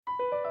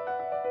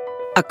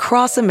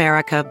Across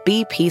America,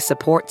 BP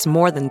supports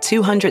more than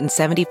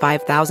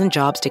 275,000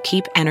 jobs to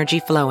keep energy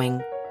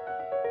flowing.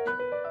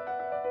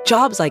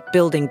 Jobs like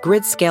building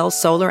grid-scale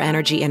solar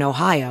energy in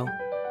Ohio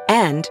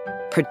and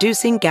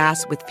producing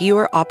gas with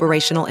fewer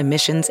operational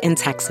emissions in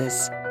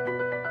Texas.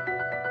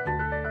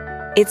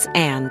 It's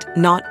and,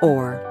 not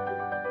or.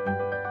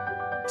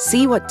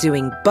 See what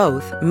doing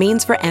both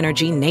means for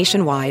energy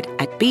nationwide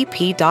at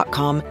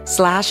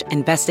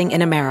bp.com/investing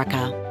in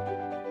America.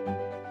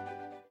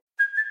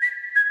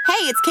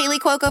 Hey, it's Kaylee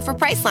Cuoco for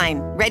Priceline.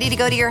 Ready to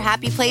go to your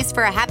happy place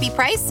for a happy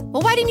price?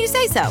 Well, why didn't you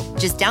say so?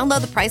 Just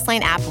download the Priceline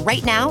app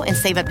right now and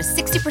save up to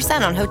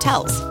 60% on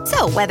hotels.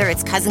 So whether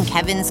it's Cousin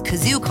Kevin's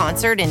Kazoo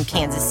Concert in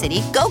Kansas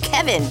City, go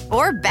Kevin,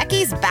 or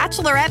Becky's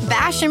Bachelorette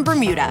Bash in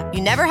Bermuda,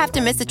 you never have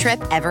to miss a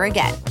trip ever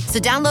again. So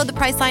download the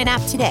Priceline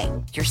app today.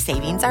 Your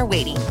savings are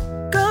waiting.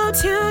 Go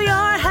to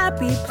your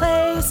happy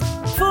place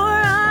for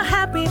a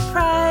happy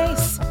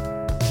price.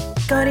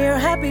 Go to your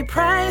happy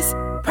price,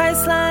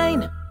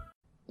 Priceline.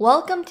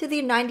 Welcome to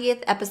the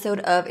 90th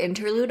episode of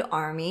Interlude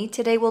Army.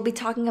 Today we'll be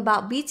talking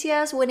about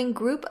BTS winning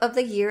Group of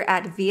the Year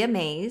at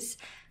VMAs,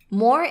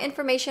 more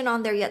information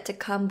on their yet to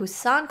come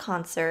Busan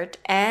concert,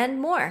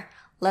 and more.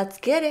 Let's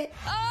get it!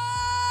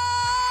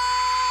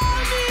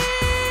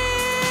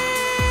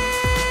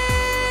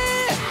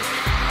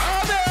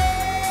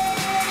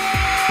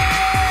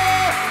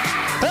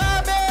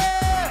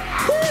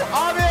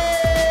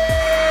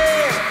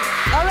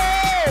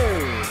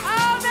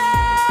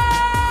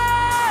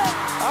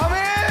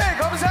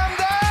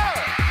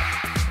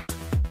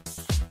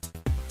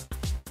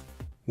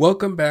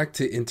 Welcome back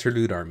to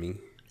Interlude Army.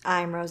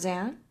 I'm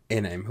Roseanne.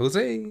 And I'm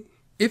Jose.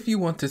 If you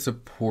want to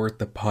support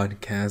the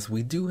podcast,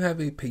 we do have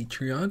a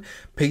Patreon,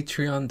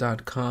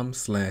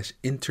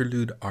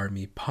 patreon.com/Interlude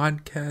Army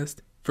Podcast.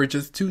 For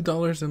just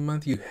 $2 a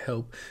month, you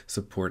help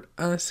support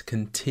us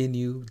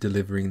continue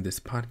delivering this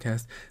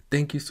podcast.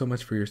 Thank you so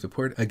much for your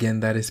support. Again,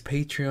 that is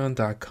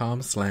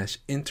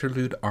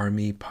patreon.com/Interlude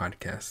Army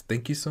Podcast.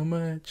 Thank you so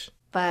much.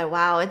 But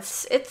wow,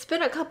 it's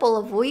been a couple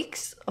of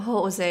weeks,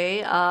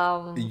 Jose.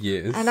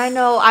 Yes. And I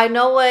know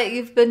what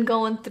you've been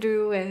going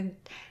through and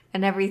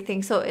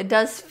everything. So it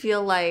does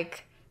feel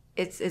like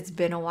it's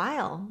been a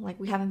while. Like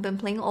we haven't been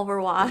playing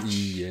Overwatch.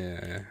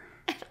 Yeah.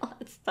 And all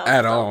that stuff.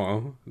 At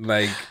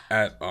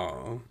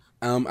all.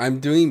 I'm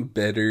doing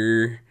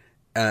better.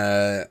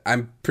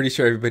 I'm pretty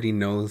sure everybody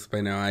knows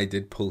by now. I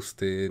did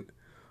post it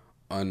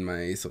on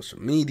my social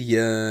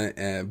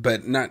media,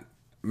 but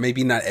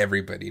maybe not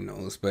everybody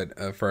knows, but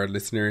for our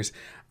listeners,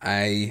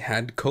 I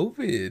had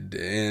COVID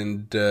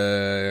and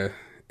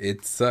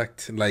it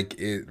sucked. Like,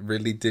 it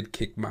really did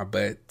kick my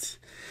butt.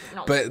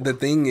 No. But the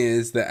thing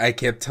is that I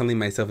kept telling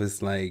myself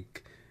is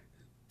like,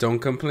 don't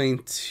complain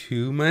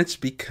too much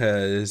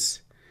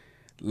because,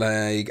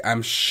 like,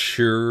 I'm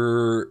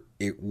sure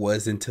it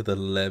wasn't to the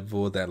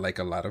level that, like,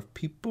 a lot of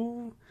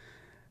people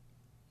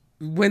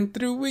went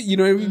through it, you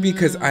know what I mean?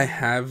 Because I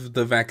have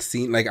the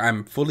vaccine, like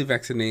I'm fully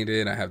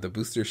vaccinated, I have the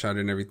booster shot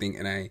and everything,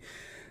 and I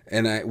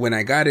when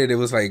I got it, it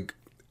was like,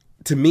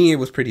 to me it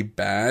was pretty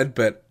bad,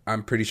 but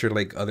I'm pretty sure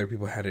like other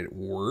people had it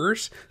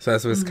worse. So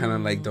that's what's kind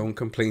of like, don't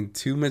complain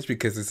too much,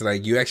 because it's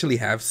like you actually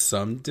have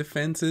some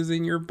defenses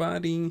in your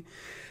body,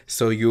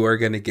 so you are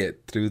gonna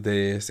get through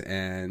this.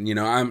 And you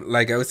know, I'm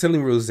like, I was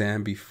telling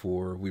Roseanne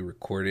before we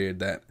recorded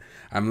that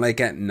I'm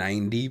like at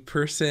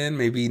 90%,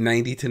 maybe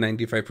 90 to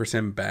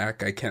 95%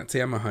 back. I can't say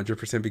I'm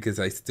 100% because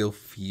I still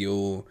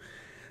feel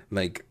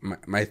like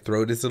my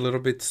throat is a little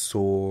bit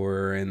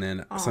sore. And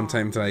then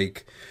sometimes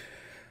like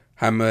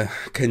I'm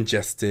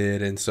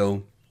congested. And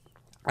so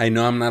I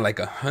know I'm not like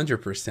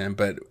 100%,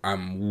 but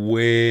I'm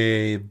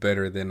way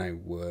better than I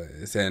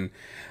was. And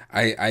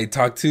I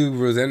talked to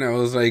Rosanna. I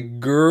was like,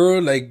 girl,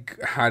 like,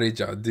 how did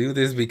y'all do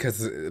this?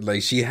 Because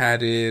like she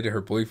had it, her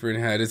boyfriend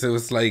had it. So it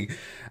was like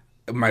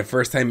my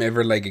first time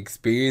ever like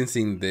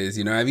experiencing this,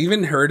 you know. I've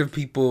even heard of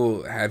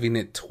people having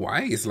it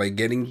twice, like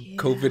getting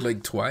COVID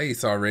like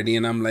twice already,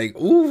 and I'm like,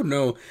 oh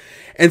no.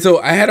 And so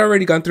I had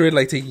already gone through it,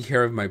 like taking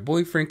care of my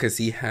boyfriend because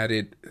he had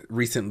it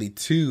recently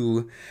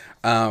too,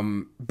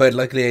 but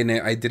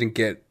luckily I didn't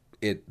get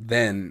it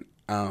then.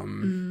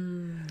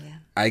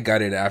 I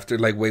got it after,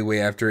 like way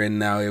after, and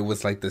now it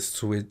was like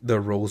the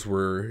roles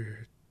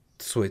were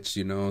switched,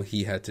 you know.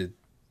 He had to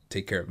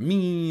take care of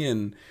me,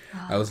 and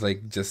I was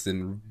like just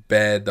in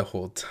bed the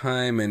whole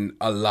time, and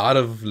a lot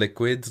of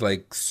liquids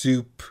like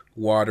soup,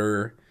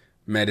 water,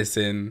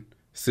 medicine,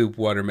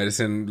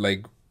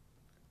 like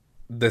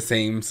the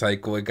same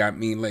cycle. It got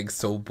me like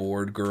so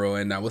bored, girl,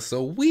 and I was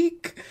so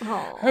weak.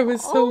 I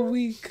was so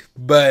weak.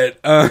 But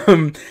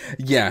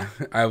yeah,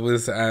 I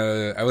was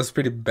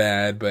pretty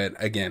bad, but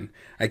again,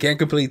 I can't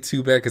complain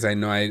too bad because I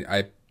know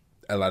I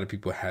a lot of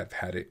people have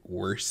had it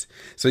worse.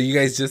 So you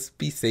guys just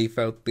be safe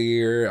out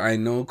there. I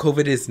know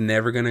COVID is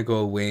never going to go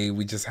away.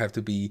 We just have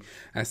to be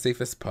as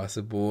safe as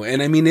possible.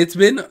 And I mean, it's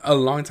been a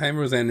long time,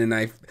 Roseanne, and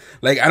I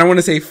don't want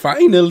to say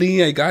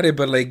finally I got it,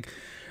 but like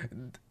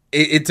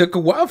it took a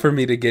while for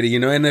me to get it, you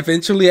know. And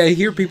eventually I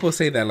hear people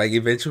say that like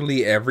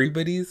eventually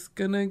everybody's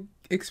going to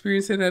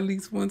experience it at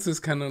least once. It's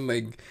kind of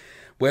like,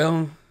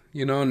 Well,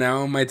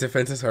 now my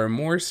defenses are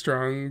more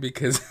strong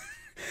because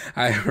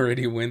I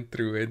already went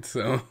through it.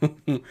 So,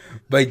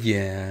 but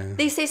yeah.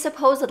 They say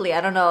supposedly,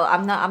 I don't know.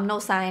 I'm no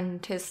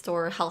scientist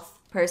or health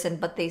person,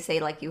 but they say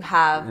like you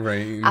have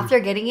after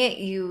getting it,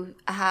 you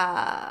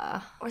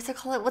what's it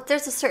called?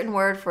 There's a certain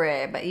word for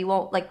it, but you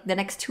won't like the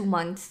next 2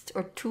 months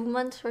or 3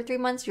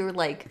 months. You'll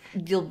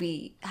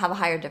have a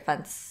higher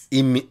defense.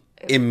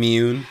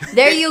 Immune.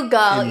 There you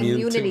go.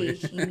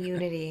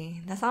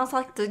 Immunity. That sounds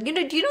like do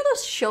you know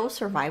those shows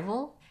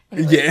Survival?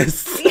 Anyways.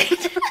 Yes.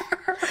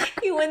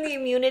 You win the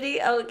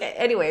immunity. Okay.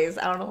 Anyways,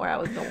 I don't know where I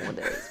was going with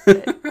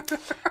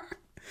this.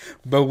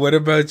 But what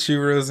about you,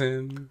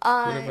 Roseanne?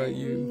 What about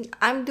you?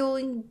 I'm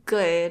doing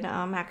good.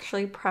 I'm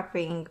actually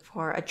prepping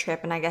for a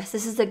trip, and I guess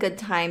this is a good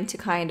time to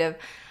kind of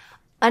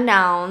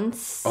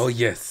announce. Oh,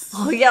 yes.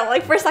 Oh, yeah.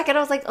 Like, for a second, I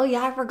was like, oh,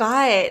 yeah, I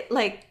forgot.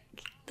 Like,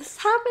 this is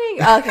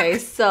happening. Okay,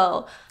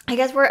 so I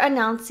guess we're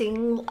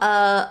announcing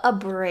a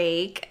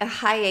break, a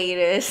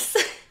hiatus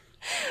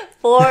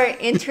for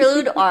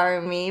Interlude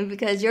Army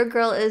because your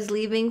girl is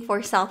leaving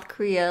for South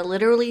Korea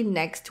literally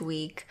next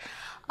week.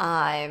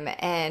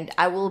 And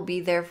I will be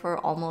there for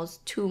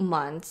almost 2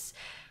 months.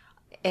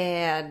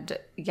 And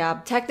yeah,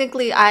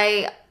 technically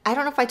I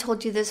don't know if I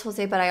told you this,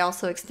 Jose, but I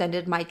also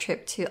extended my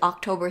trip to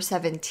October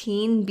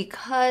 17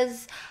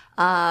 because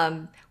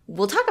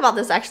we'll talk about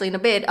this actually in a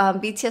bit.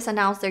 BTS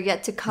announced their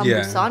Yet to Come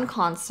Busan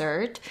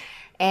concert,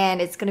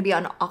 and it's going to be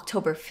on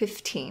October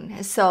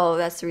 15. So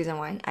that's the reason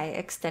why I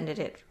extended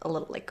it a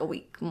little, like a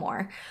week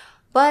more.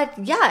 But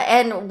yeah,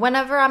 and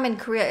whenever I'm in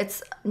Korea,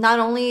 it's not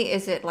only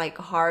is it like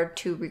hard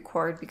to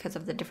record because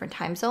of the different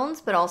time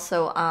zones, but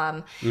also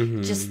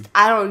just,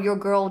 I don't know, your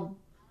girl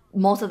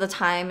most of the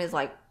time is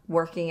like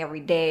working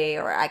every day,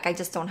 or like I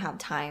just don't have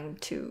time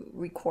to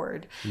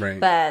record. Right.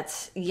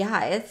 But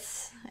yeah,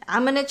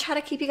 I'm going to try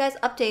to keep you guys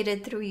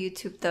updated through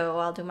YouTube though.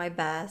 I'll do my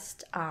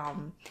best.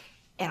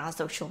 And on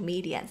social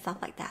media and stuff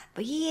like that.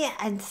 But yeah,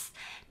 and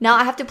now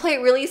I have to play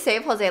it really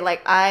safe, Jose.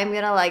 Like I'm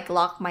going to like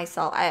lock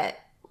myself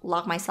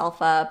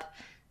up,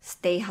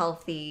 stay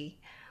healthy,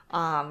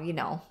 I'm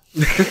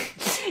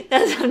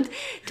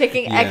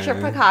taking extra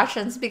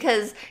precautions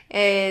because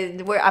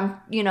in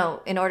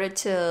order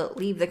to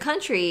leave the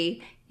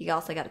country, you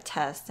also got to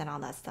test and all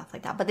that stuff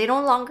like that. But they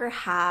no longer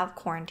have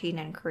quarantine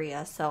in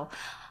Korea, so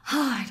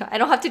I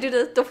don't have to do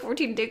the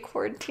 14-day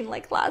quarantine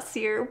like last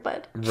year.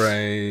 But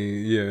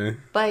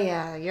But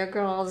yeah, your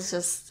girl's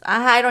just,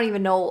 I don't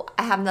even know.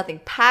 I have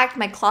nothing packed.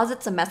 My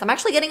closet's a mess. I'm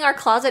actually getting our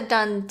closet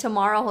done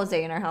tomorrow,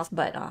 Jose, in our house.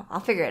 But I'll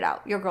figure it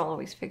out. Your girl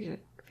always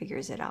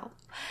figures it out.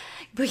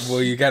 But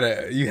well, you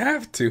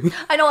have to.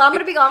 I know, I'm going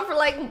to be gone for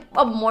like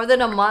more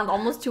than a month,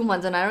 almost 2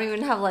 months. And I don't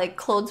even have like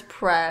clothes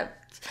prepped.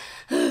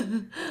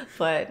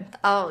 But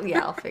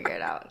I'll figure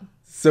it out.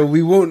 So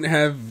we won't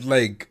have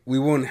the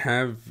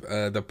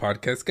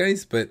podcast,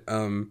 guys, but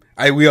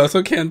we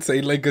also can't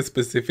say like a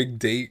specific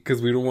date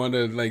because we don't want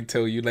to like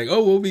tell you like,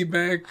 oh, we'll be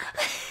back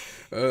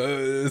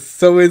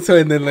so and so,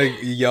 and then like,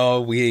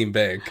 y'all, we ain't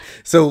back.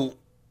 So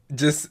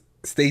just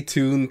stay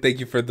tuned.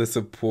 Thank you for the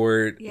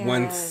support. Yes.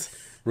 Once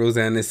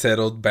Roseanne is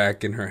settled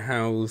back in her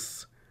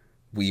house,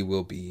 we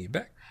will be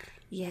back.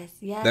 Yes.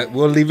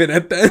 We'll leave it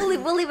at that.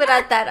 We'll leave it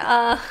at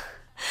that.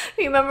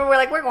 Remember,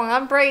 we're going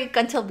on break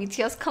until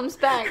BTS comes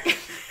back.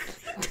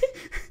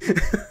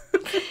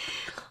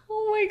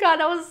 Oh my god,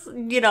 that was,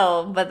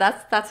 but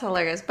that's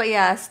hilarious. But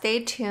yeah,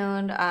 stay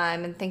tuned.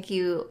 And thank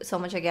you so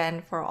much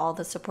again for all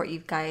the support you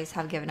guys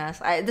have given us.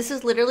 This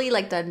is literally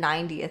like the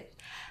 90th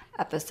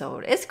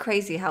episode. It's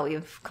crazy how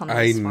we've come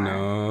this far. I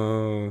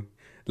know.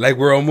 Like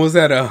we're almost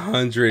at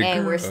 100.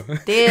 And we're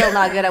still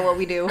not good at what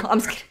we do.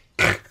 I'm just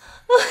kidding.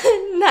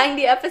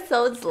 90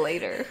 episodes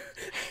later.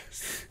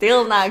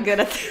 Still not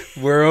good at this.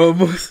 We're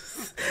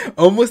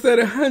almost at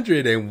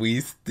 100 and we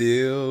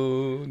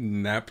still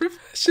not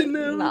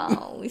professional.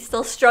 No, we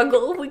still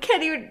struggle. We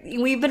can't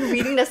even, we've been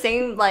reading the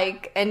same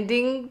like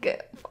ending,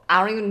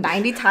 I don't even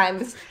 90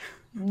 times.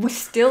 We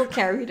still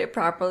can't read it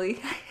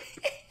properly.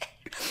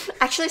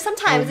 Actually,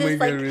 sometimes it's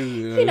like,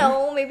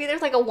 maybe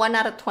there's like a 1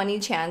 out of 20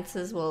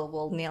 chances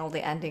we'll nail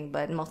the ending,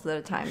 but most of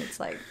the time it's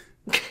like,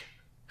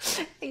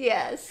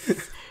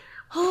 yes.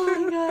 Oh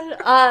my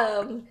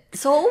god.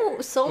 So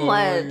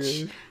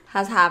much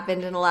has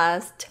happened in the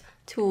last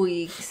 2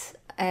 weeks,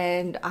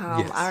 and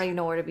I don't even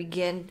know where to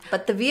begin.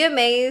 But the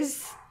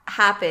VMAs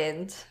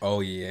happened.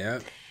 Oh yeah.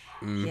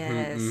 Mm-hmm,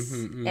 yes.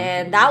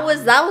 And that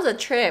was a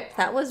trip.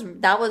 That was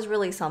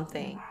really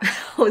something.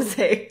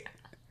 Jose.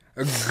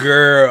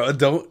 Girl,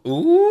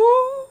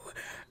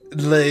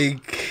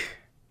 like,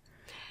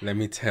 let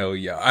me tell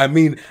y'all. I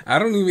mean, I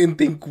don't even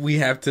think we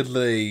have to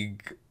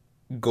like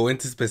go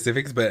into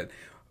specifics, but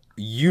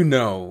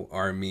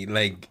Army,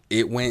 like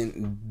it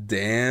went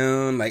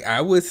down. Like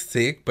I was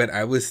sick, but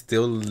I was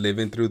still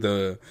living through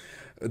the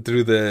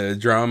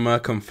drama,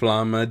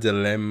 conflama,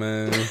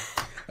 dilemma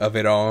of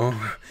it all.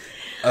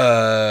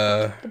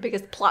 The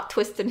biggest plot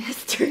twist in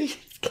history.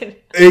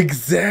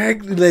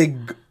 Exactly.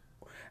 Like,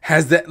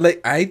 has that,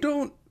 like,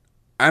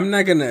 I'm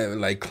not gonna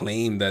like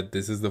claim that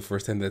this is the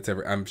first time that's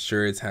ever, I'm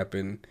sure it's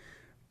happened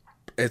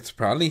it's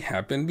probably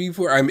happened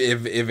before. I mean,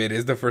 if it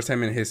is the first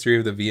time in history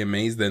of the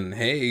VMAs, then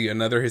hey,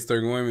 another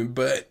historic moment.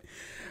 But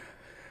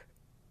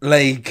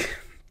like,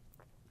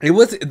 it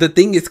was, the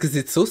thing is, because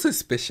it's so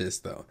suspicious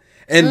though.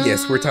 And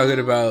yes, we're talking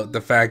about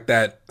the fact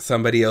that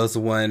somebody else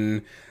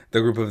won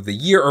the Group of the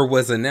Year, or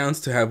was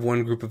announced to have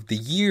won Group of the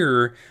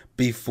Year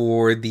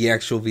before the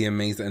actual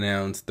VMAs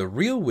announced the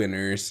real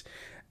winners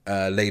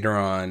later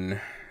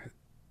on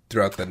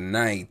throughout the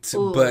night.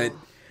 Ooh, but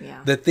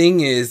the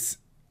thing is,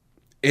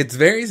 it's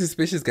very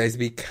suspicious, guys,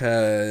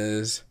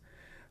 because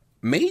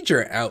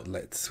major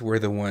outlets were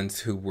the ones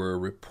who were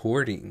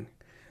reporting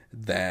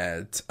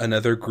that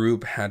another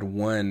group had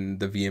won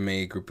the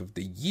VMA Group of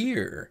the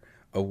Year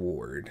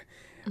award.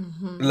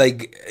 Mm-hmm.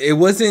 Like, it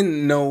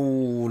wasn't no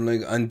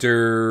like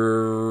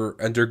underground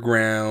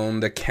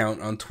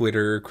account on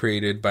Twitter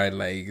created by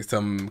like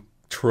some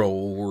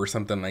troll or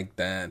something like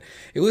that.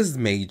 It was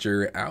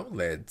major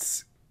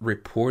outlets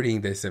reporting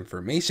this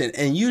information.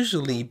 And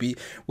usually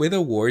with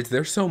awards,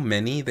 there's so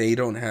many, they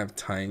don't have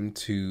time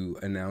to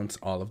announce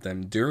all of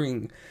them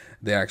during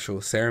the actual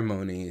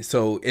ceremony.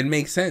 So it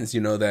makes sense,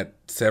 that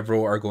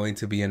several are going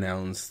to be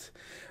announced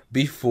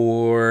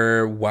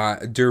before,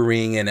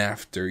 during, and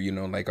after,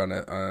 like on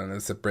a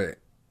separate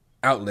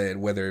outlet,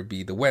 whether it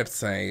be the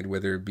website,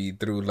 whether it be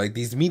through like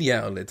these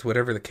media outlets,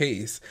 whatever the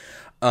case.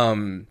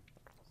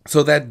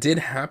 So that did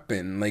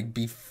happen, like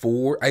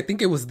before, I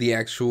think it was the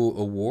actual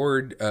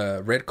award,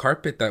 red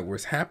carpet that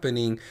was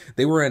happening.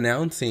 They were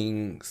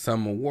announcing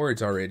some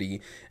awards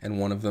already, and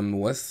one of them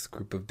was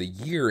Group of the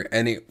Year,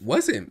 and it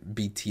wasn't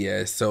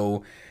BTS.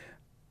 So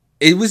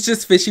it was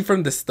just fishy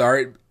from the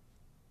start.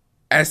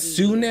 As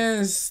soon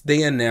as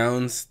they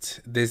announced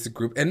this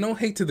group, and no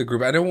hate to the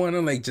group, I don't want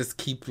to like just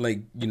keep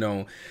like,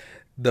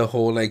 the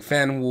whole like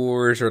fan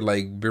wars or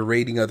like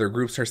berating other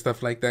groups or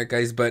stuff like that,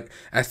 guys. But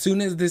as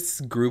soon as this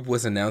group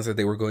was announced that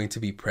they were going to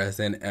be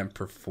present and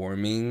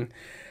performing,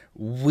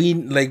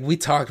 we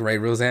talked, right,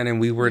 Roseanne, and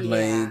we were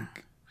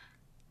like,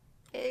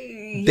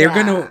 they're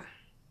gonna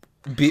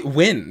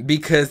win,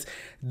 because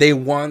they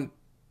want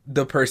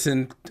the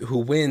person who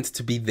wins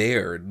to be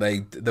there.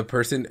 Like the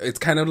person, it's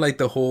kind of like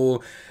the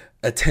whole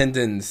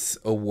attendance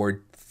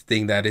award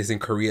thing that is in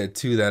Korea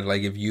too, that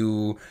like if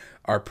you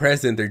are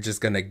present, they're just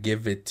gonna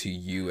give it to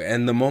you.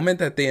 And the moment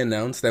that they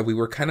announced that, we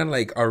were kind of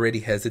like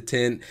already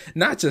hesitant.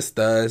 Not just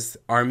us,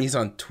 armies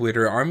on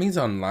Twitter, armies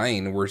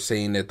online were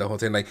saying it the whole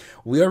time. Like,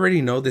 we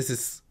already know this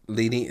is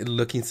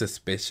looking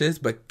suspicious,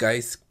 but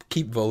guys,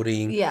 keep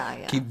voting.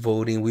 Keep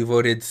voting. We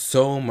voted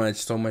so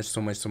much. And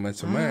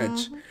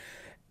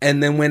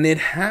then when it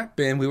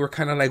happened, we were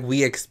kind of like,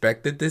 we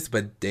expected this,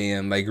 but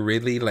damn, like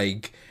really,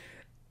 like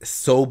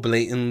so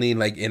blatantly,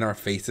 like in our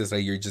faces,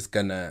 like you're just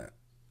gonna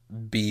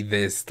be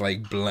this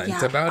like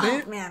blunt about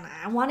it. Man,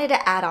 I wanted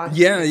to add on.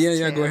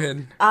 Yeah. Go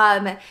ahead.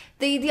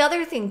 The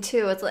other thing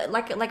too, it's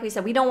like we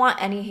said, we don't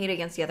want any hate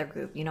against the other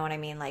group. You know what I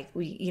mean? Like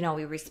we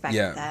respect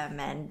them,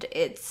 and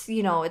it's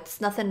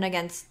it's nothing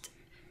against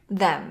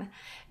them.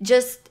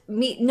 Just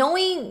me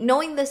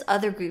knowing this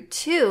other group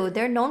too.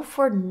 They're known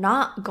for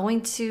not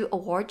going to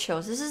award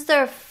shows. This is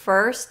their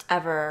first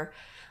ever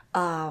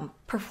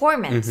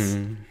performance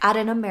at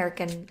an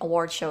American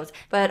award shows,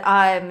 but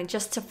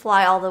just to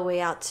fly all the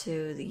way out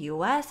to the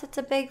US, it's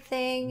a big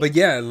thing. But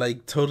yeah,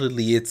 like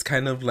totally, it's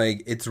kind of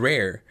like, it's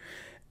rare,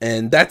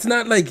 and that's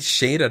not like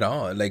shade at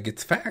all, like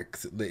it's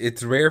facts.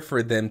 It's rare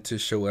for them to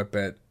show up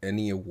at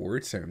any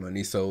award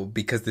ceremony. So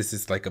because this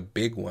is like a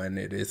big one,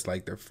 it is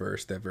like their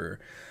first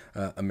ever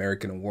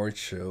American award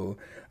show.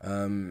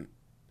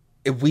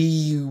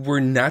 We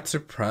were not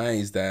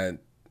surprised that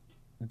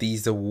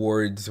these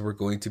awards were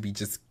going to be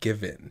just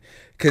given,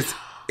 because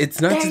it's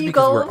not just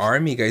because we're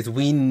army, guys.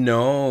 We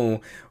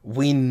know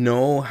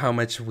how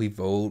much we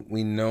vote.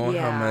 We know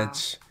how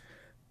much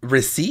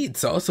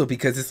receipts also,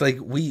 because it's like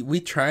we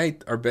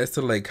tried our best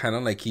to like kind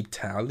of like keep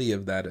tally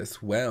of that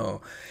as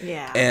well.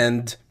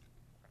 And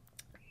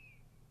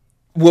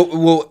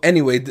well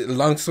anyway,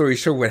 long story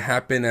short, what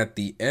happened at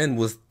the end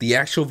was the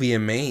actual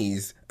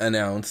VMAs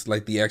announced,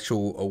 like the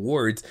actual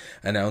awards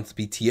announced,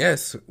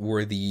 BTS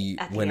were the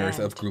winners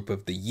of Group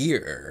of the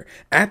Year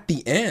at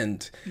the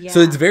end. So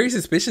it's very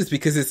suspicious,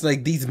 because it's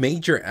like these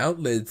major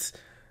outlets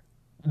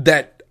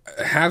that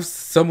have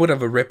somewhat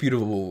of a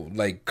reputable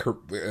like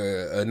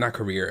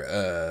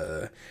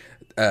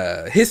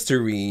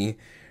history.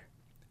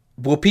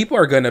 Well, people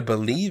are gonna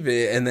believe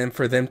it, and then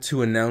for them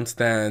to announce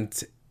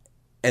that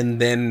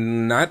and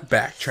then not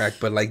backtrack,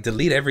 but like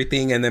delete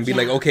everything and then be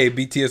like, okay,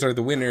 BTS are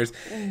the winners.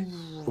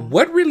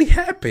 What really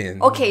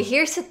happened? Okay,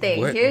 here's the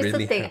thing.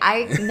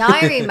 I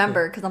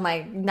remember, because I'm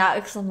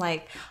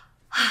like,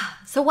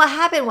 so what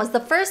happened was, the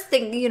first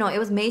thing, it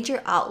was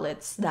major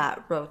outlets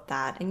that wrote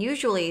that, and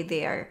usually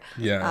they're,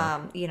 they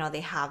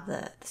have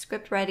the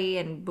script ready,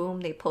 and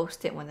boom, they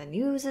post it when the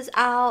news is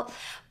out.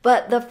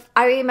 But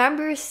I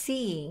remember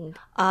seeing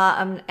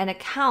an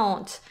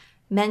account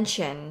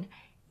mention.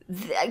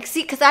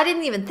 See, because I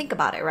didn't even think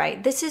about it,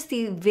 right? This is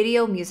the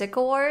Video Music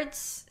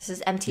Awards. This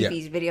is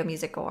MTV's Video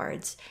Music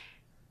Awards.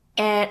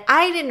 And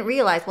I didn't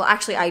realize, well,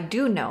 actually, I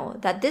do know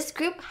that this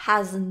group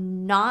has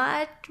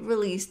not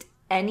released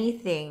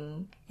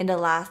anything in the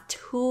last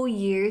 2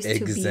 years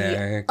to be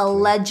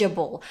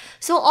eligible.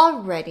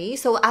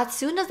 So as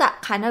soon as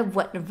that kind of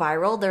went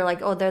viral, they're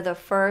like, oh, they're the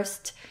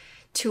first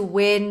to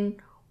win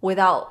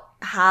without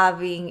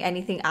having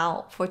anything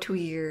out for 2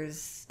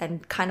 years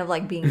and kind of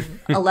like being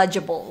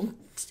eligible.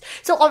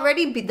 So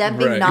already them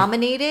being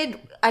nominated,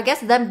 I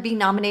guess them being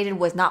nominated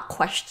was not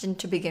questioned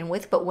to begin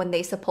with, but when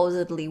they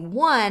supposedly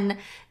won,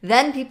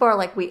 then people are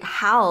like, wait,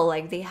 how?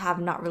 Like, they have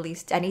not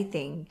released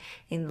anything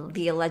in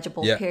the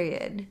eligible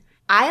period.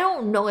 I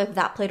don't know if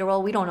that played a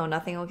role. We don't know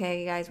nothing,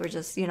 okay, guys? We're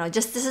just,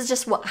 this is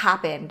just what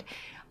happened.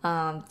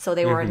 So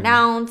they were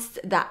announced,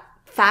 that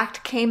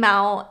fact came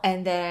out,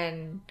 and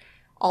then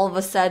all of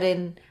a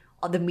sudden,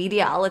 the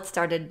media outlets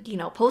started,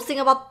 posting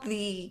about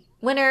the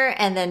winner,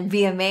 and then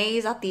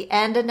VMAs at the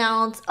end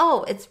announced,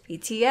 oh, it's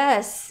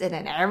BTS, and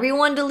then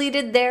everyone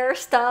deleted their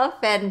stuff.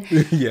 And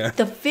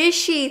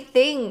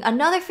the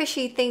another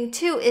fishy thing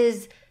too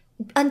is,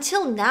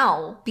 until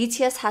now,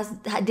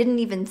 BTS didn't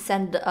even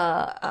send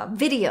a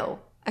video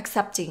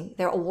accepting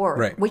their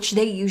award, which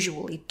they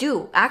usually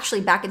do.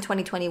 Actually, back in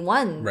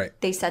 2021,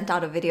 they sent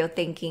out a video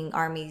thanking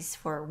ARMYs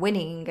for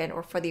winning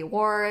or for the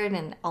award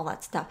and all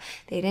that stuff.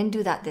 They didn't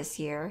do that this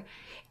year.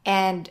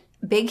 And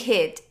Big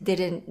Hit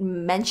didn't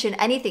mention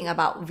anything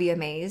about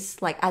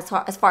VMAs, like as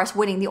far as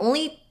winning. The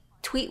only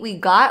tweet we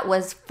got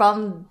was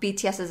from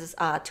BTS's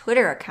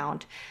Twitter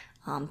account,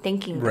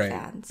 thanking the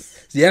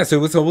fans. Yeah, so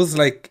it was almost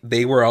like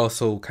they were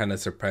also kind of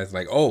surprised,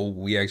 like, oh,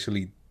 we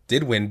actually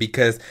did win,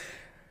 because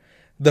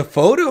the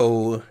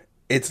photo,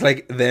 it's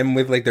like them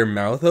with like their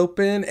mouth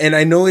open, and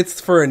I know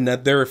it's for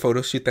another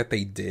photo shoot that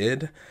they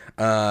did.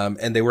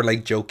 And they were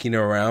like joking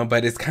around,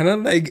 but it's kind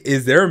of like,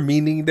 is there a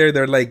meaning there?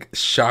 They're like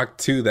shocked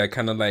too, that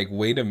kind of like,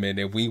 wait a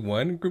minute, we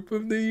won Group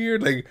of the Year?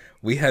 Like,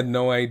 we had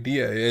no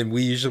idea. And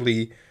we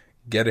usually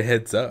get a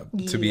heads up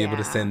to be able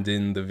to send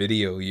in the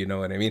video, you know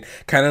what I mean?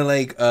 Kind of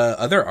like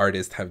other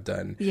artists have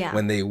done.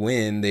 When they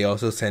win, they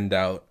also send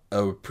out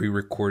a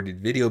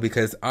pre-recorded video,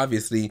 because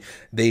obviously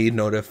they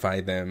notify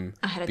them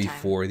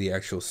before the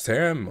actual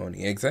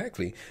ceremony.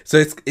 Exactly. So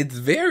it's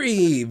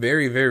very,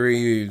 very,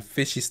 very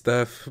fishy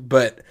stuff.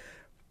 But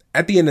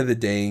at the end of the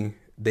day,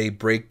 they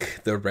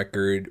break the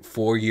record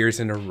 4 years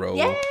in a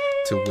row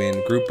to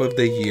win Group of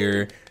the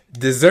Year.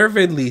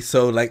 Deservedly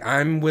so. Like,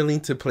 I'm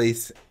willing to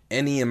place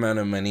any amount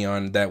of money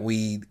on that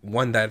we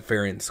won that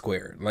fair and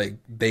square. Like,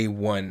 they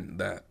won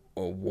that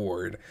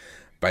award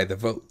by the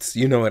votes.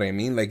 You know what I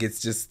mean? Like,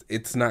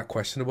 it's not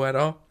questionable at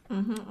all.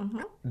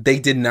 They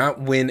did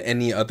not win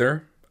any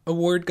other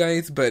award,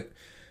 guys, but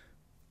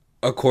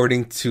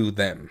according to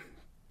them,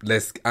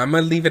 I'm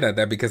gonna leave it at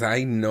that, because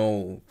I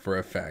know for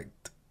a fact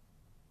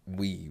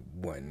we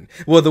won.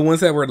 Well, the ones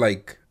that were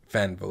like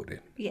fan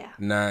voted.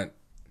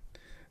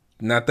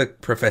 Not the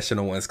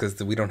professional ones,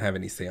 because we don't have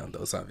any say on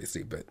those,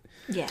 obviously. But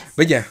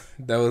yeah,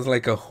 that was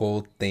like a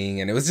whole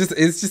thing, and it's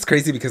just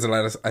crazy, because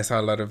I saw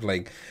a lot of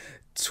like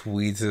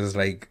tweets. It was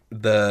like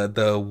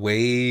the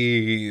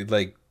way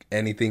like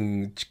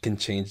anything can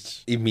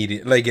change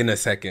immediately, like in a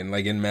second,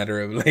 like in a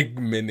matter of like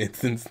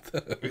minutes and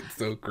stuff. It's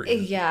so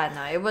crazy. Yeah,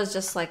 no, it was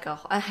just like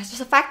just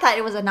the fact that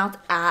it was announced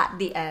at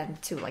the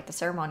end too, like the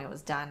ceremony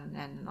was done,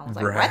 and I was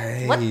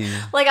like, what?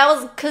 Like, I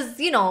was, because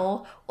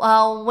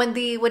when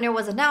the winner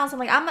was announced, I'm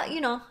like, I'm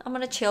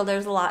gonna chill.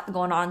 There's a lot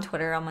going on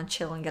Twitter. I'm gonna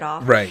chill and get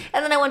off. And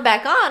then I went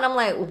back on. I'm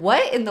like,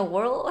 what in the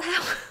world?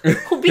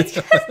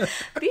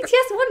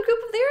 BTS won Group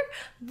of the Year?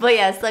 But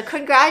yes, like,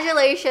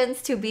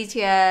 congratulations to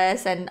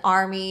BTS and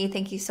ARMY.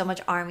 Thank you so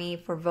much, ARMY,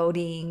 for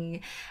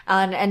voting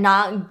and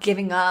not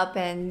giving up,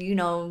 and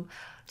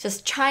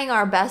just trying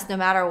our best no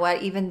matter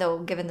what, even though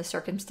given the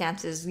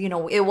circumstances,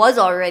 it was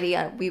already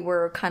we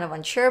were kind of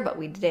unsure, but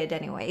we did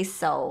anyway.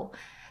 So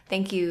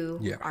thank you,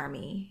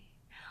 ARMY.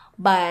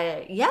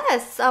 But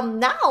yes,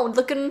 now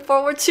looking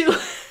forward to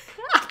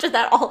after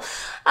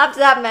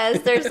that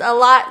mess, there's a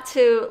lot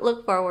to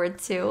look forward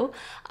to.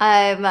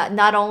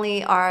 Not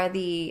only are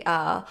the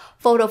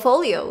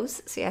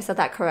photofolios, see, I said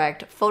that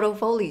correct,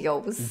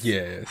 photofolios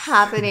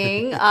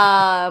happening.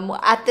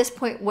 At this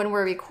point when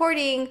we're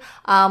recording,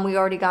 we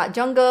already got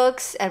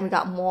Jungkook's, and we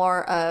got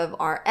more of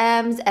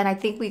RM's, and I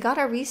think we got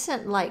a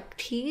recent like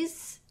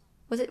tease.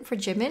 Was it for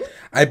Jimin?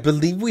 I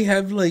believe we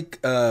have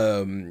like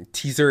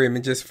teaser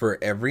images for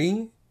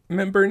every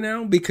member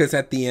now, because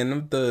at the end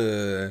of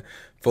the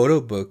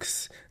photo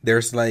books,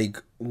 there's like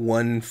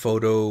one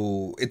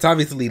photo. It's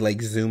obviously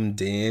like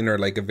zoomed in, or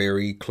like a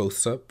very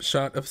close-up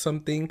shot of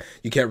something.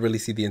 You can't really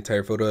see the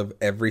entire photo of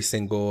every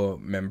single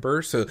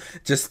member, so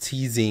just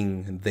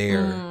teasing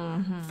their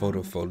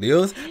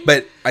photofolios.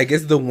 But I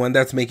guess the one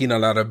that's making a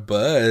lot of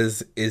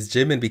buzz is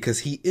Jimin, because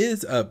he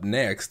is up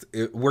next.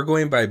 We're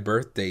going by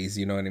birthdays,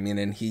 you know what I mean,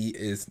 and he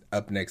is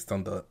up next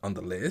on the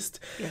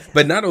list.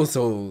 But not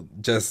also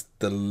just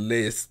the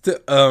list. The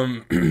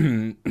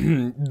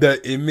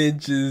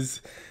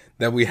images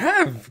that we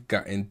have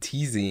gotten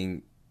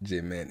teasing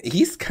Jimin,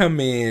 he's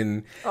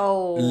coming.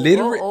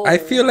 I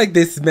feel like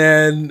this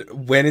man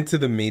went into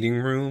the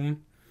meeting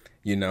room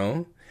you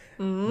know,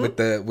 with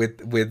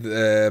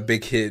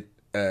Big Hit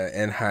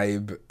and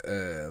Hybe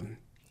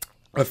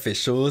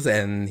officials,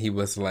 and he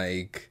was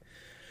like,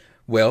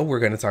 well, we're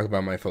going to talk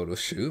about my photo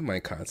shoot, my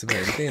concept,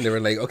 and everything. And they were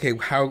like, okay,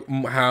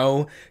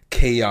 how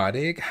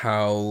chaotic,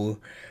 how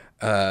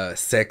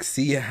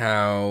sexy,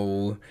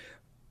 how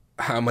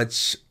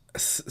much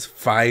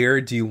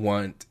fire do you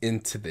want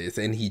into this?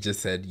 And he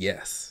just said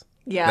yes.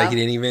 Yeah. Like, he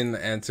didn't even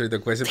answer the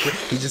question.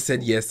 He just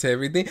said yes to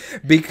everything.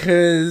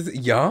 Because,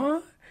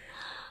 y'all,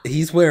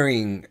 he's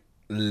wearing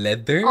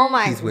leather. Oh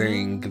my He's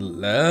wearing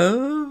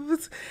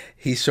gloves.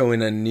 He's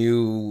showing a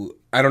new...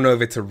 I don't know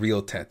if it's a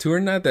real tattoo or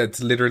not.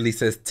 That literally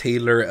says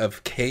Tailor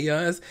of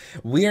Chaos.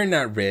 We are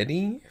not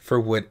ready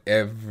for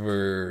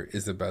whatever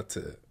is about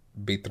to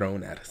be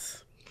thrown at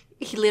us.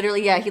 He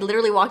literally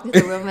walked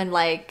into the room and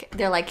like,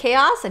 they're like,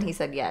 chaos? And he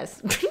said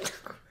yes.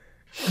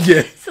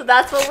 Yeah. So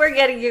that's what we're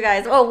getting, you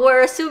guys. Well,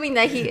 we're assuming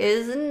that he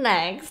is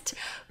next.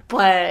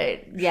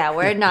 But yeah,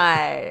 we're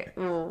not.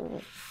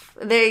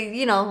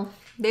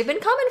 They've been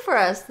coming for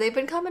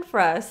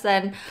us.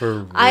 And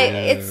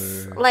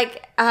it's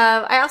like,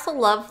 I also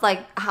love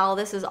like how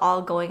this is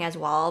all going as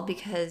well,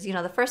 because, you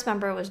know, the first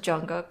member was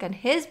Jungkook and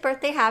his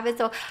birthday happened.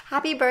 So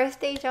happy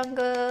birthday,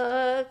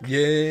 Jungkook.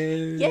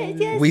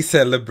 Yes. We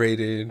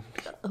celebrated.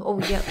 Oh,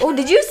 yeah. Oh,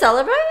 did you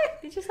celebrate?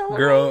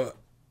 Girl,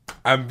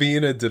 I'm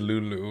being a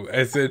Delulu.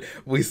 I said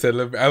we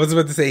celebrate. I was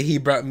about to say he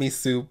brought me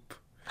soup.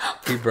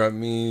 He brought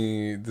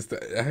me this.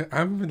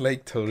 I'm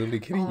like totally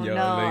kidding y'all.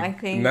 No, like, I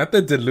think not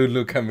the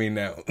Delulu coming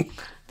out.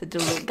 The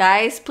Delulu,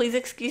 guys, please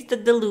excuse the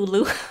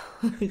Delulu.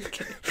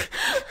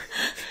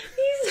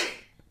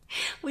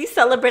 We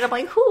celebrate. I'm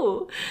like,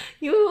 who?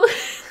 You?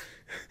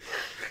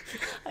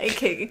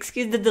 Okay,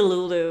 excuse the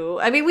Delulu.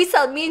 I mean, me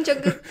and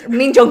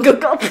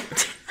Jungkook.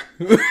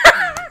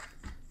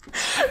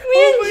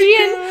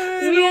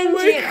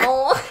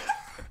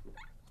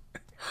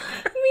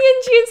 Me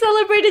and Jian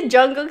celebrated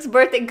Jungkook's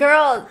birthday.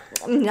 Girl,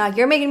 no,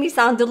 you're making me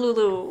sound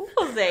Delulu.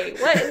 Jose,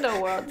 what in the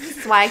world? This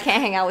is why I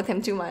can't hang out with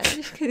him too much,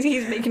 because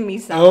he's making me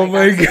sound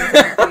crazy.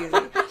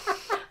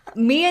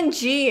 Me and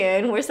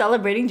Jian were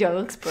celebrating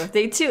Jungkook's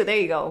birthday too. There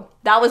you go.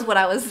 That was what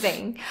I was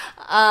saying.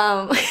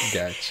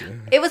 Gotcha.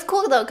 It was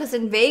cool though, because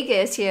in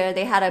Vegas here,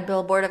 they had a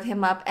billboard of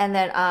him up, and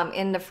then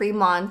in the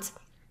Fremont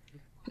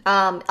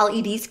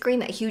LED screen,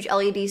 that huge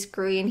LED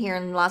screen here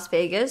in Las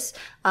Vegas,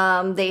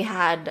 they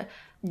had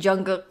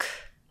Jungkook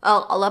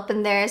all up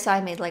in there, so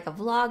I made like a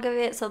vlog of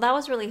it. So that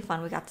was really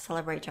fun. We got to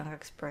celebrate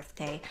Jungkook's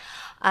birthday,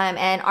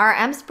 and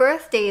RM's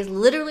birthday is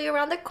literally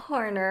around the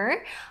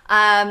corner.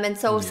 And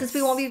so since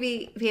we won't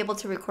be able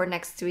to record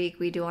next week,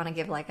 we do want to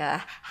give like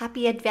a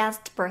happy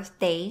advanced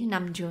birthday,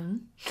 Namjoon.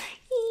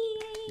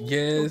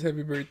 Yes,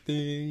 happy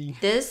birthday.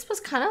 This was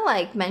kind of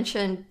like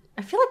mentioned,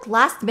 I feel like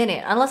last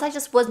minute, unless I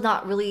just was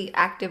not really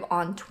active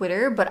on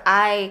Twitter, but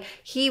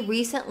he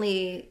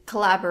recently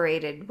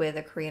collaborated with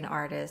a Korean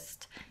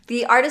artist.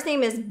 The artist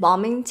name is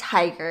Bombing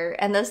Tiger,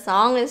 and the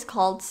song is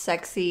called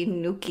Sexy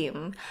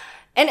Nukim.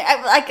 And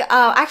I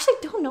actually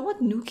don't know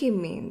what Nukim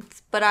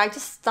means, but I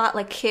just thought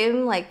like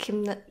Kim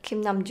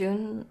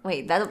Namjoon.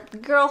 Wait,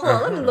 that girl, hold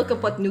on, let me look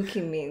up what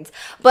Nukim means.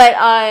 But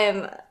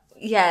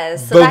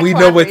yes. So but we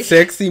know what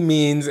sexy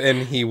means,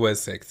 and he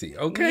was sexy.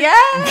 Okay.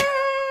 Yeah.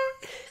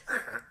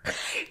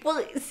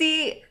 Well,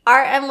 see,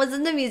 RM was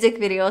in the music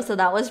video, so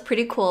that was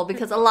pretty cool,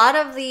 because a lot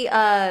of the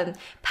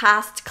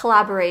past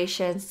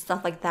collaborations,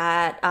 stuff like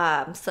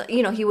that, so,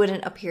 you know, he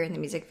wouldn't appear in the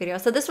music video.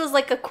 So this was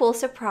like a cool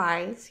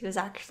surprise. He was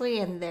actually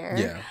in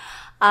there.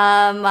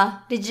 Yeah.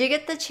 Did you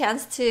get the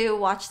chance to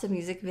watch the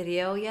music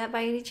video yet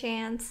by any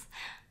chance?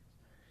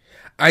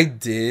 I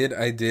did.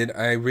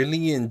 I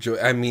really enjoy.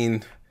 I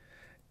mean,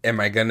 am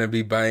I gonna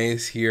be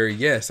biased here?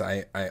 Yes,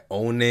 I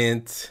own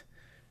it.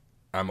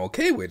 I'm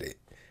okay with it.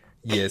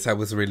 Yes, I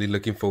was really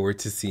looking forward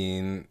to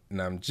seeing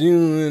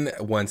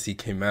Namjoon. Once he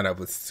came out, I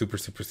was super,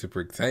 super,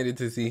 super excited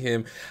to see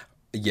him.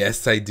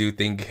 Yes, I do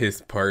think his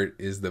part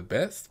is the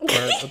best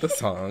part of the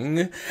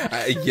song.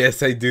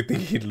 Yes, I do think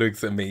he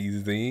looks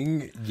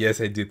amazing. Yes,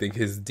 I do think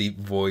his deep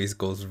voice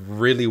goes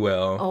really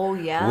well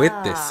with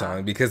this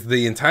song. Because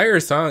the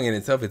entire song in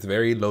itself is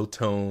very low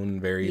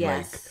tone, very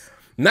like,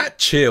 not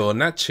chill.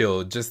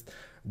 Just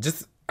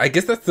I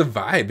guess that's the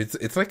vibe.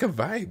 It's like a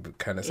vibe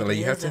kind of song. Like,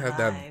 you have to have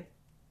that.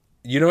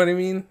 You know what I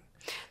mean?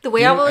 The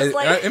way I was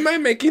like... am I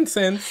making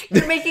sense?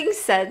 You're making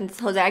sense,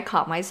 Jose. I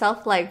caught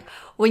myself. Like,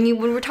 when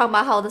we're talking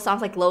about how the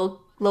song's like low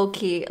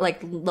key, like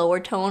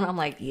lower tone, I'm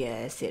like,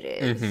 yes, it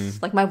is. Mm-hmm.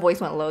 Like, my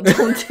voice went low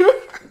tone too.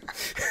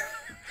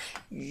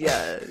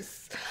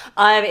 Yes.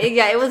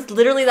 Yeah, it was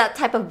literally that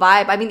type of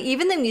vibe. I mean,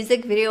 even the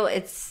music video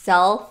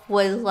itself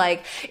was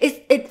like,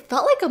 it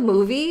felt like a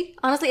movie.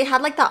 Honestly, it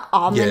had like that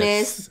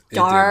ominous,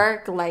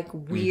 dark, like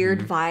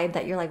weird vibe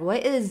that you're like,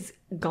 what is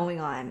going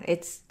on?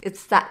 It's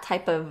that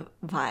type of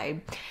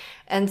vibe.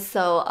 And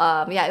so,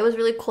 yeah, it was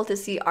really cool to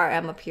see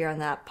RM appear on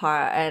that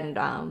part.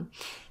 And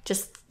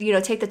just,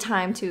 take the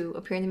time to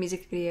appear in the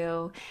music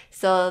video.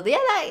 So yeah,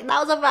 that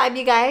was a vibe,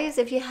 you guys.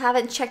 If you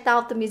haven't checked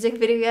out the music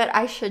video yet,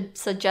 I should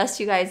suggest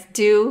you guys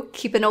do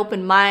keep an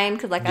open mind,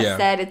 because like I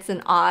said, it's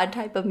an odd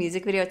type of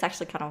music video. It's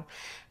actually kind of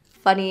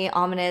funny,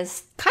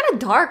 ominous, kind of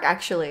dark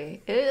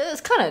actually.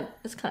 It's kind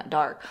of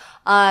dark.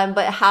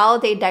 But how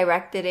they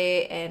directed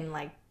it, and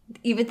like,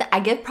 even I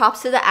give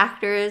props to the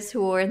actors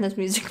who were in this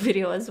music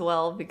video as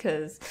well,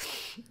 because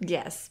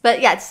yes.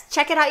 But yeah,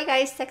 check it out, you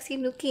guys. Sexy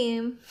New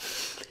Kim.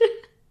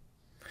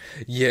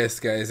 Yes,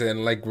 guys,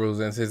 and like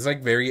Roseanne said, it's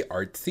like very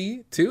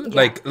artsy too.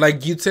 Yeah.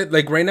 Like you said,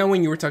 like right now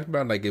when you were talking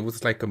about like it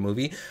was like a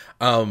movie,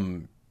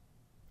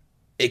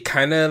 it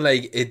kind of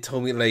like, it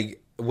told me like,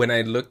 when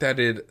I looked at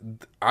it,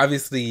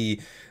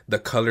 obviously the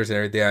colors and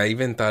everything, I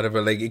even thought of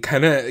it, like, it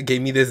kind of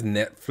gave me this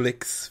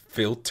Netflix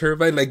filter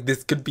vibe. Like,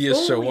 this could be a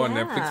show on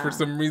Netflix for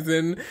some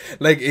reason.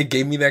 Like, it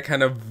gave me that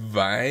kind of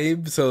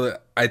vibe. So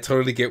I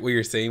totally get what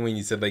you're saying when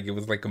you said, like, it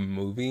was like a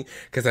movie.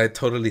 Because I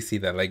totally see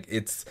that. Like,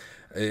 it's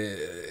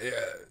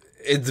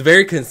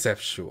very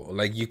conceptual.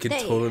 Like, you can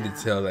totally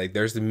tell, like,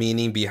 there's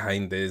meaning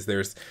behind this.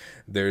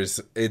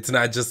 It's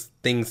not just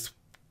things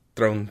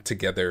thrown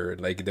together.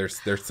 Like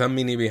there's some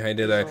meaning behind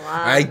it.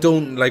 I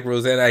don't, like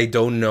Roseanne, I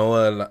don't know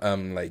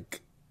like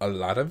a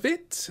lot of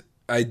it.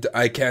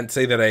 I can't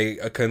say that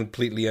I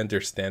completely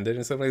understand it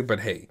and stuff like that,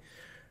 but hey,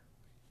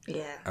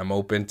 I'm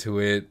open to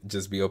it.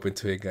 Just be open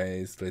to it,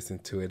 guys. Listen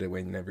to it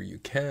whenever you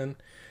can.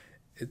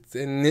 It's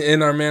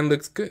and our man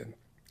looks good.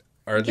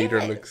 Our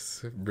leader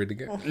looks really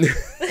good.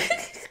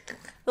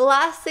 The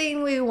last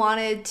thing we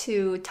wanted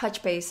to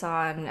touch base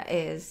on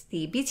is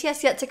the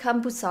BTS Yet to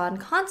Come Busan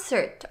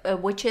concert,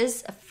 which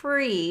is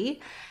free.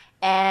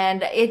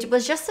 And it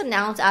was just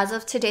announced as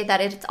of today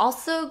that it's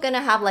also going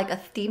to have like a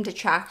themed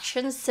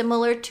attraction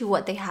similar to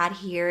what they had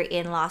here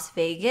in Las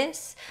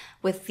Vegas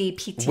with the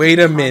PTD Wait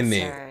a concert.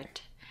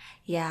 minute.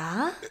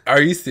 Yeah?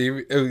 Are you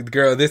serious?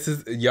 Girl, this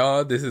is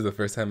the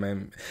first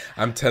time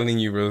I'm telling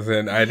you,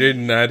 Roseanne. I did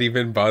not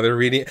even bother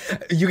reading.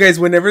 You guys,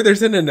 whenever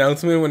there's an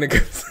announcement when it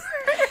comes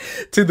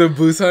to the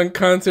Busan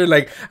concert,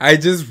 like, I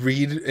just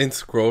read and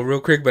scroll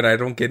real quick, but I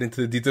don't get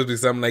into the details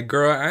because I'm like,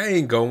 girl, I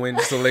ain't going.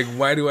 So, like,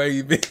 why do I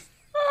even...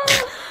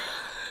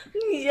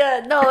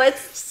 Yeah, no,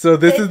 it's... So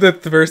this is the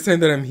first time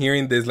that I'm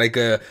hearing this, like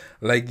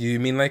you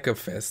mean like a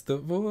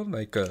festival?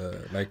 Like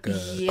a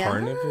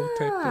carnival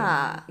type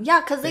thing? Yeah,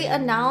 because they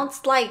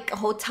announced like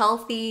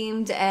hotel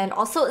themed, and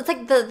also it's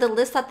like the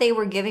list that they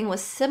were giving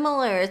was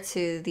similar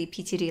to the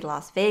PTD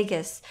Las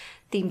Vegas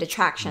themed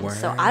attraction. Wow.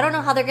 So I don't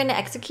know how they're going to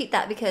execute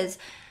that, because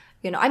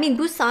I mean,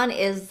 Busan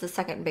is the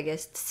second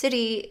biggest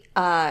city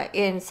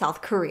in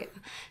South Korea.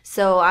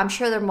 So I'm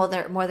sure they're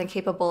more than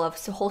capable of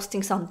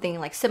hosting something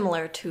like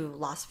similar to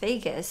Las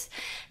Vegas.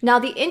 Now,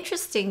 the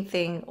interesting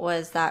thing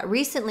was that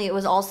recently it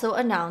was also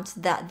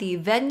announced that the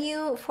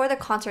venue for the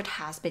concert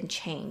has been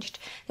changed.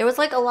 There was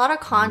like a lot of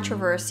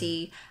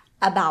controversy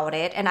about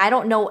it, and I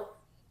don't know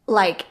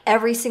like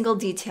every single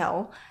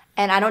detail.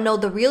 And I don't know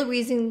the real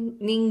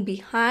reasoning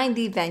behind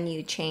the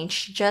venue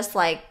change, just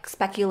like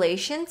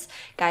speculations.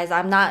 Guys,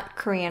 I'm not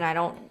Korean. I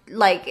don't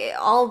like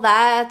all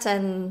that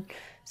and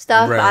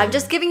stuff. Right. I'm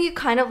just giving you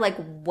kind of like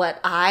what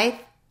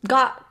I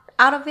got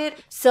out of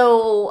it.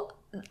 So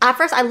at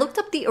first I looked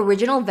up the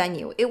original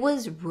venue. It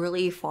was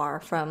really far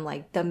from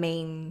like the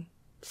main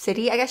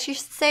city, I guess you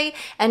should say.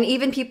 And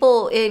even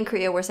people in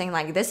Korea were saying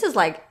like, this is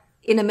like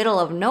in the middle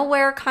of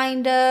nowhere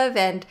kind of,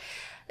 and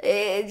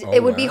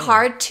it would be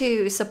hard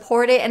to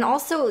support it. And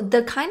also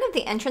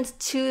the entrance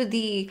to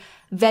the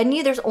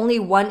venue, there's only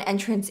one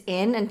entrance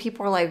in, and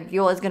people are like,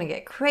 yo, it's gonna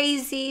get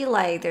crazy,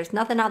 like there's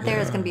nothing out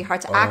there, it's gonna be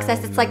hard to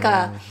access. It's like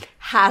a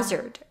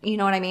hazard, you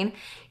know what I mean?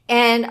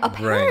 And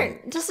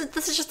this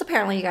is just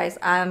apparently, you guys,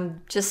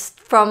 just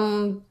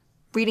from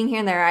reading here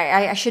and there,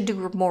 I should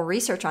do more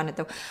research on it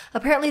though.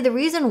 Apparently the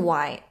reason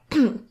why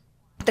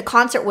the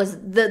concert was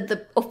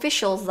the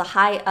officials, the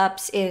high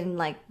ups in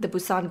like the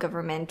Busan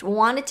government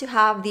wanted to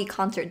have the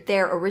concert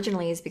there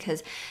originally is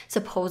because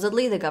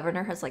supposedly the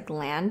governor has like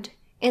land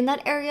in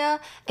that area.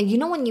 And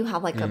when you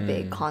have like a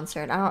big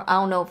concert, I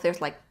don't know if there's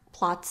like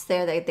plots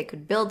there that they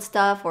could build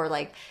stuff, or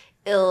like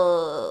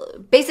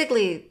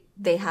basically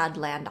they had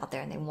land out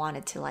there and they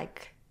wanted to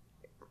like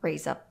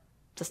raise up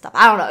the stuff.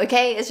 I don't know.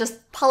 Okay. It's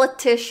just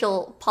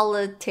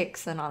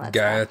politics and all that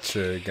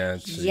stuff.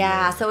 Gotcha.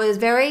 Yeah. So it was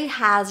very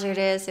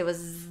hazardous. It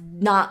was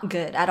not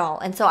good at all.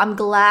 And so I'm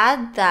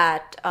glad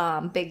that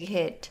Big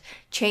Hit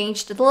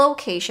changed the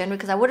location,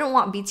 because I wouldn't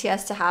want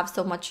BTS to have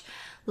so much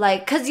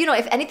like, because,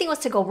 if anything was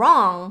to go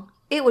wrong,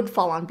 it would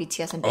fall on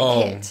BTS and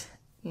Big Hit.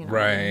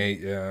 Right,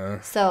 yeah.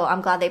 So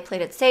I'm glad they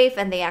played it safe,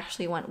 and they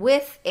actually went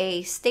with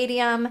a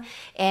stadium.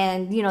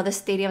 And, the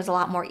stadium is a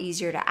lot more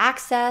easier to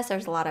access.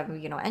 There's a lot of,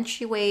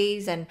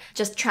 entryways, and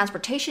just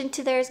transportation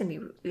to there is going to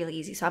be really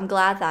easy. So I'm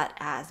glad that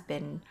has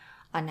been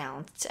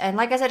announced. And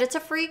like I said, it's a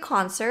free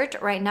concert.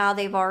 Right now,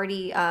 they've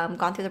already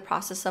gone through the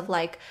process of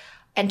like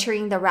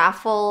entering the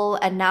raffle.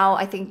 And now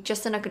I think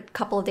just in a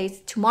couple of days,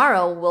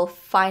 tomorrow, we'll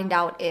find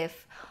out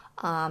if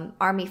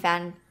ARMY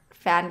fan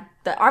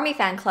Army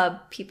fan club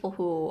people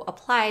who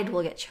applied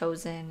will get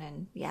chosen,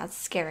 and yeah, it's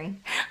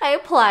scary. I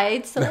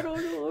applied, so I don't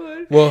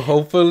know. Well,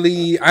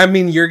 hopefully, I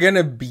mean, you're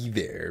gonna be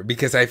there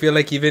because I feel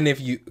like even if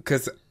you,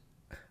 because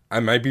I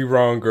might be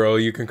wrong, girl,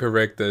 you can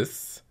correct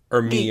us,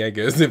 or me, I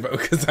guess,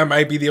 because I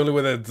might be the only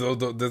one that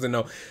doesn't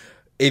know.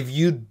 If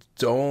you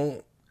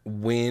don't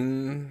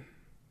win,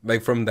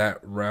 like from that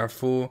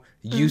raffle,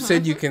 you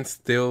said you can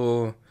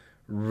still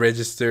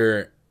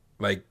register,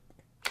 like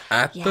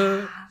at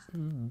the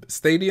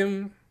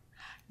stadium.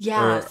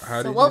 Yeah.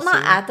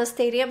 Not at the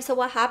stadium. So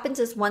what happens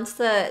is once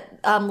the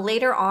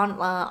later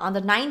on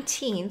the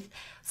 19th.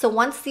 So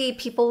once the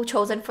people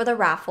chosen for the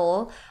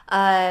raffle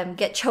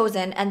get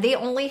chosen, and they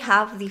only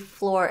have the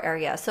floor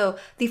area. So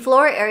the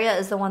floor area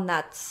is the one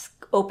that's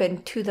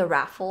open to the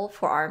raffle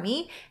for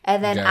Army.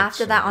 And then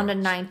after that, on the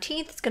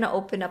 19th, it's going to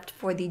open up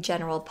for the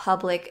general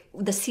public,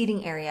 the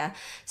seating area.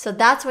 So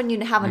that's when you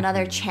have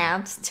another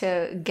chance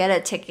to get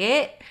a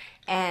ticket.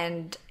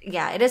 And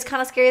yeah, it is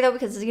kind of scary though,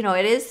 because, you know,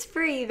 it is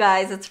free, you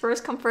guys. It's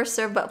first come, first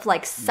serve, but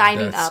like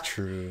signing up.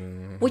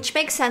 True. Which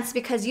makes sense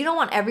because you don't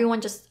want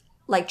everyone just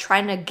like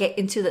trying to get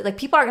into the, like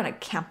people are going to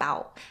camp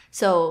out.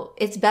 So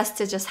it's best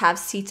to just have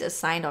seats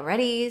assigned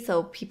already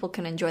so people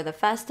can enjoy the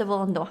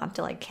festival and don't have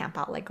to like camp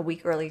out like a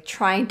week early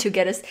trying to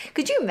get us.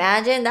 Could you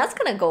imagine? That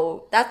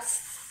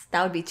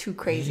would be too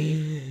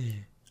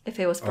crazy if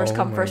it was first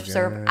come, first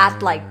serve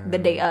at like the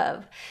day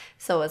of.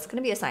 So it's going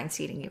to be assigned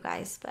seating, you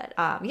guys. But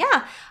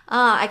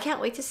I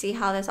can't wait to see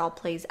how this all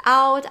plays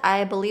out.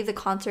 I believe the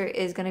concert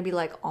is going to be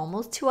like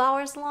almost 2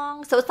 hours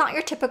long. So it's not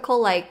your typical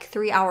like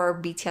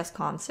 3-hour BTS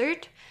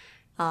concert.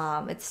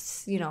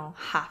 It's, you know,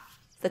 half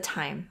the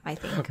time, I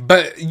think.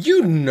 But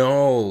you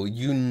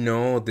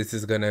know, this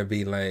is going to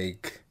be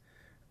like,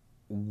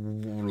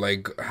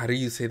 how do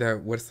you say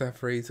that? What's that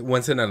phrase?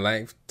 Once in a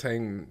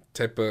lifetime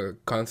type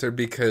of concert,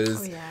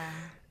 because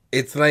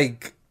it's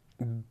like,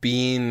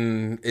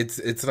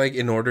 it's like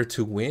in order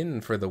to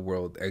win for the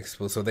World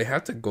Expo, so they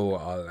have to go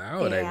all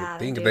out. I would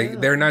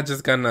think they're not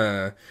just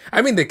gonna,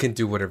 I mean, they can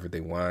do whatever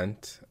they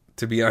want,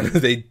 to be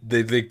honest. They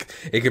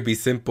it could be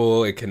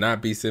simple, it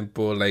cannot be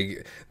simple,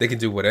 like they can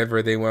do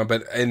whatever they want,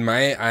 but in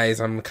my eyes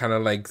I'm kind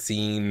of like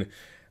seeing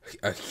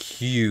a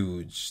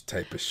huge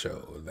type of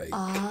show, like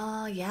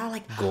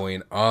like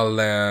going all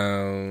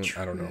out.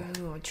 True. I don't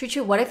know.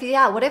 True. What if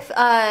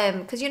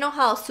because you know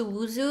how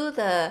Suwuzu,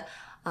 the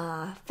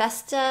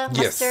Fester,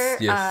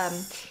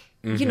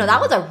 you know, that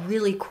was a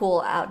really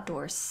cool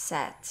outdoor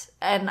set,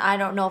 and I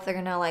don't know if they're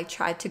gonna like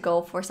try to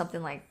go for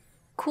something like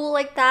cool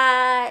like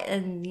that,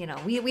 and you know,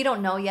 we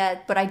don't know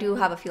yet, but I do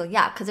have a feeling,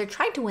 because they're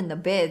trying to win the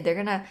bid, they're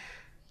gonna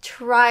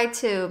try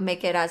to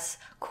make it as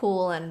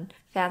cool and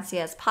fancy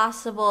as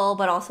possible,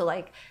 but also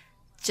like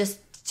just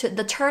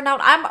the turnout.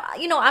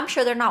 I'm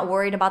sure they're not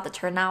worried about the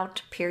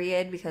turnout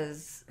period,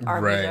 because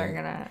armies are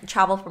gonna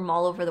travel from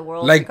all over the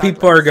world. Like regardless.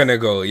 People are gonna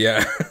go,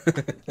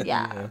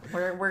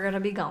 we're gonna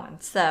be going.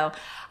 So,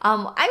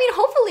 I mean,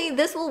 hopefully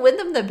this will win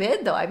them the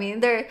bid, though. I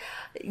mean, they're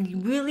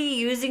really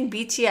using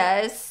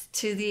BTS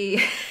to the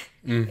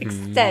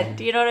extent,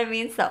 you know what I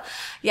mean? So,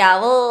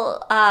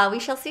 we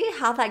shall see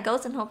how that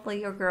goes, and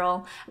hopefully your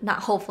girl,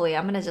 not hopefully,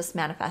 I'm gonna just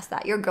manifest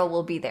that your girl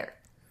will be there.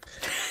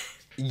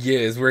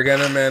 Yes, we're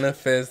gonna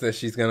manifest that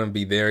she's gonna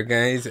be there,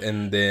 guys,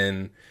 and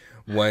then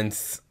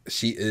once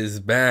she is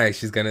back,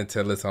 she's gonna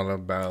tell us all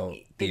about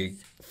the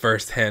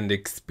first-hand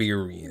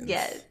experience.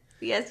 Yes.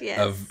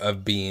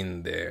 Of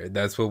being there.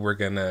 That's what we're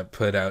gonna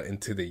put out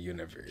into the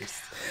universe.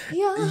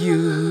 Yeah.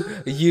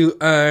 You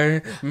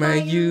are my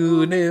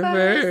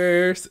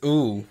universe.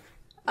 Ooh.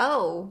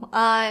 Oh,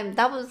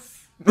 that was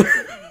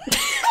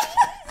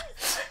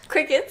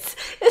crickets.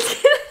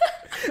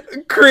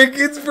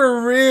 Crickets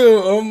for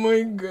real. Oh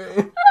my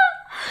god.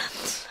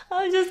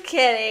 I'm just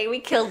kidding. We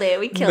killed it.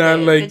 Not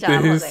it. Like good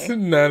job, this. Jose.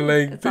 Not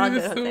like it's this. All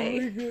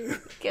good, Jose.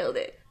 Killed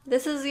it.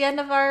 This is the end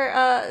of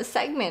our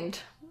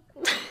segment.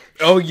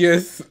 Oh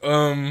yes.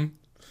 The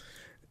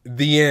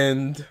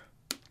end.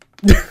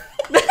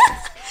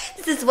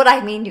 This is what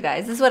I mean, you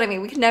guys. This is what I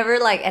mean. We can never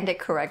like end it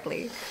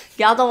correctly.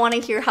 Y'all don't want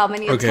to hear how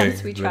many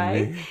attempts we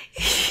try.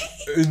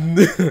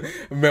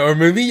 Or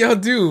maybe y'all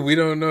do. We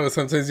don't know.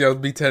 Sometimes y'all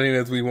be telling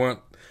us we want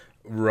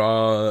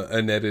raw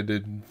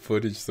unedited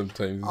footage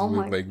sometimes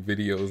with like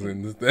videos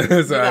and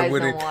stuff. So I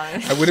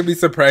wouldn't be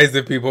surprised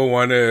if people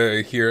want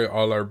to hear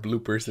all our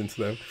bloopers and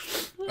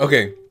stuff.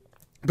 Okay.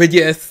 But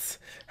yes,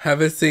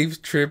 have a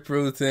safe trip,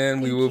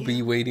 Roseanne. We will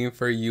be waiting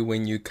for you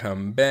when you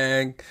come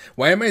back.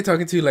 Why am I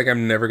talking to you like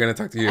I'm never gonna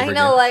talk to you ever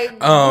again? What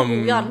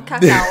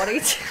are you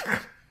doing?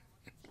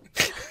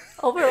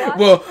 Overwatch?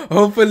 Well,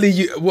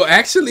 hopefully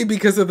actually,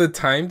 because of the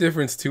time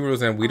difference too,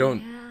 Roseanne, we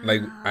don't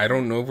I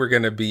don't know if we're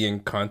gonna be in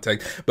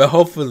contact, but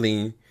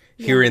hopefully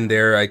here and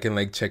there I can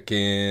like check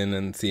in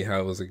and see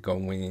how is it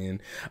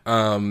going.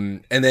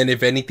 And then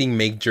if anything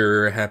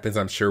major happens,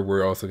 I'm sure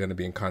we're also gonna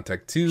be in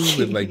contact too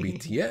with like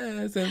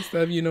BTS and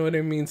stuff, you know what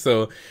I mean?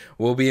 So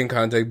we'll be in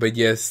contact. But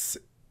yes,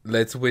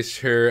 let's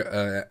wish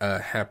her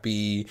a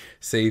happy,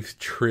 safe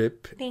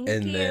trip. Thank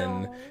and you.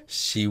 then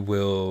she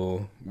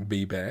will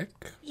be back.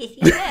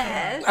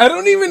 Yes. I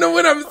don't even know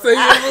what I'm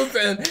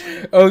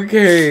saying.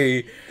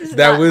 Okay.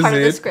 That was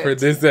it for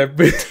this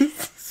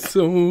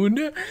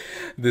episode.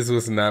 This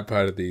was not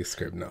part of the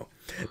script, no.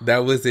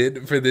 That was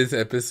it for this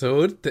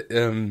episode.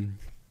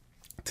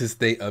 To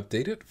stay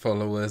updated,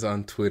 follow us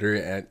on Twitter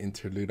at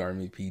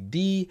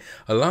InterludeArmyPD,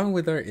 along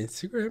with our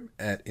Instagram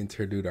at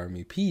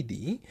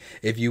InterludeArmyPD.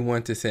 If you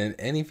want to send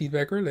any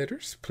feedback or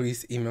letters,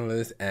 please email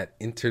us at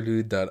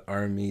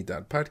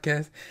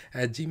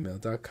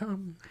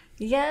interlude.army.podcast@gmail.com.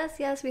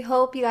 Yes. We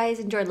hope you guys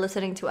enjoyed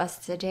listening to us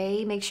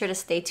today. Make sure to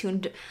stay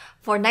tuned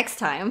for next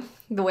time.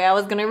 The way I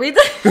was going to read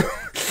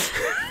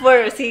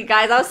that. See,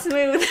 guys, I was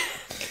smooth.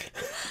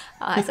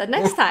 I said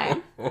next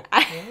time.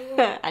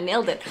 I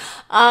nailed it.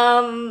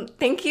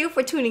 Thank you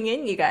for tuning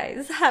in, you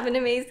guys. Have an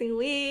amazing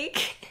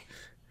week.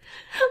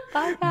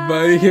 Bye, guys.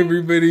 Bye,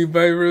 everybody.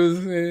 Bye, Rose.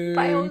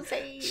 Bye,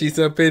 Jose. She's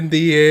up in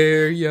the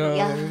air, y'all.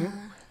 Yeah.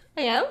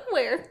 I am?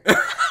 Where?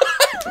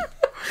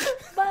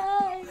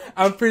 Bye.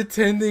 I'm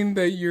pretending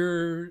that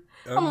you're...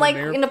 I'm like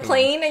in a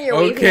plane and you're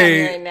waving at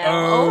me right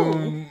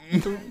now.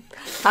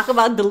 Talk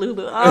about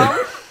Delulu. I'm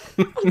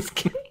just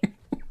kidding.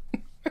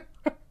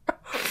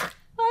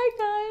 Bye,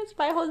 guys.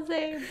 Bye,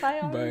 Jose. Bye,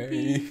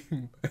 RP.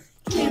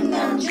 Kim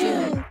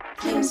Namjoon,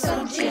 Kim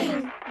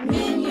Seokjin,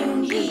 Min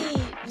Yoon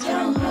Hee,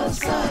 Jung Ho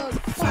Suk,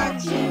 Park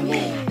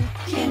Jimin,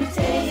 Kim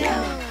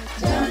Taeyong.